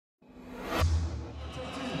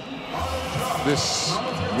this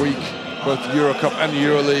week, both the EuroCup and the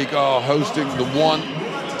EuroLeague are hosting the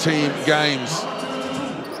one-team games.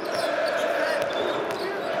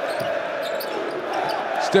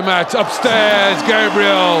 Stimac upstairs,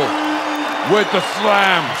 Gabriel with the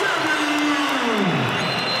slam.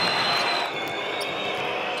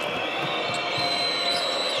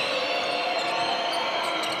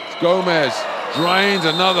 Gomez drains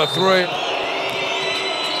another three.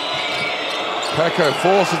 Pekka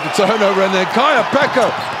forces the turnover, and then Kaya Pekka,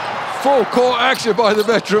 full court action by the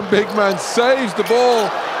veteran big man, saves the ball,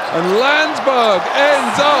 and Landsberg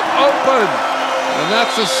ends up open. And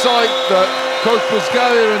that's a sight that Coach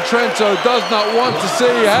Buscalia in Trento does not want to see.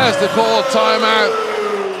 He has to call timeout.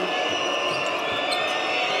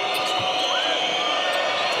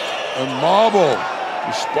 And Marble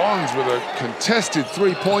responds with a contested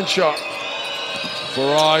three-point shot.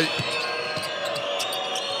 Farai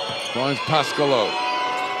finds Pascalo.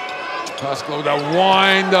 Pascalo with a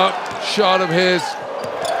wind-up shot of his.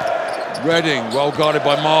 Redding, well guarded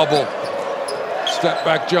by Marble.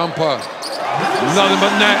 Step-back jumper. Nothing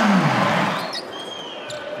but net.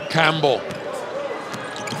 Campbell.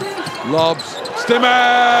 Lobs.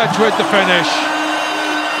 Stimac with the finish.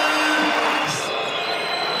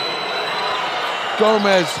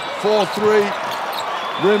 Gomez, 4-3.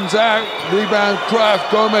 Rims out. Rebound,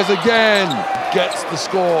 Kraft. Gomez again gets the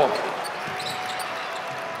score.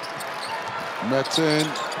 Metin,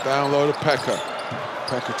 down low to Pekka.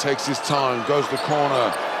 Pekka takes his time, goes to the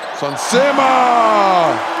corner.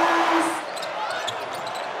 Sansima!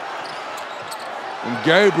 And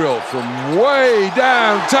Gabriel from way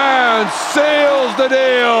downtown seals the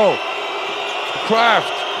deal.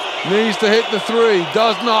 Kraft needs to hit the three,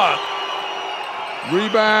 does not.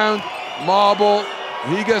 Rebound, Marble,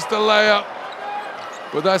 he gets the layup,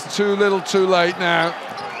 but that's too little too late now.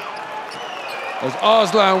 As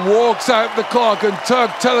Arslan walks out the clock and Turk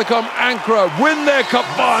Telekom Ankara win their cup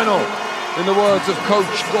final, in the words of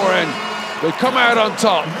Coach Goren. They come out on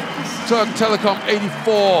top. Turk Telekom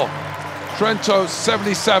 84, Trento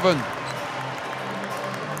 77.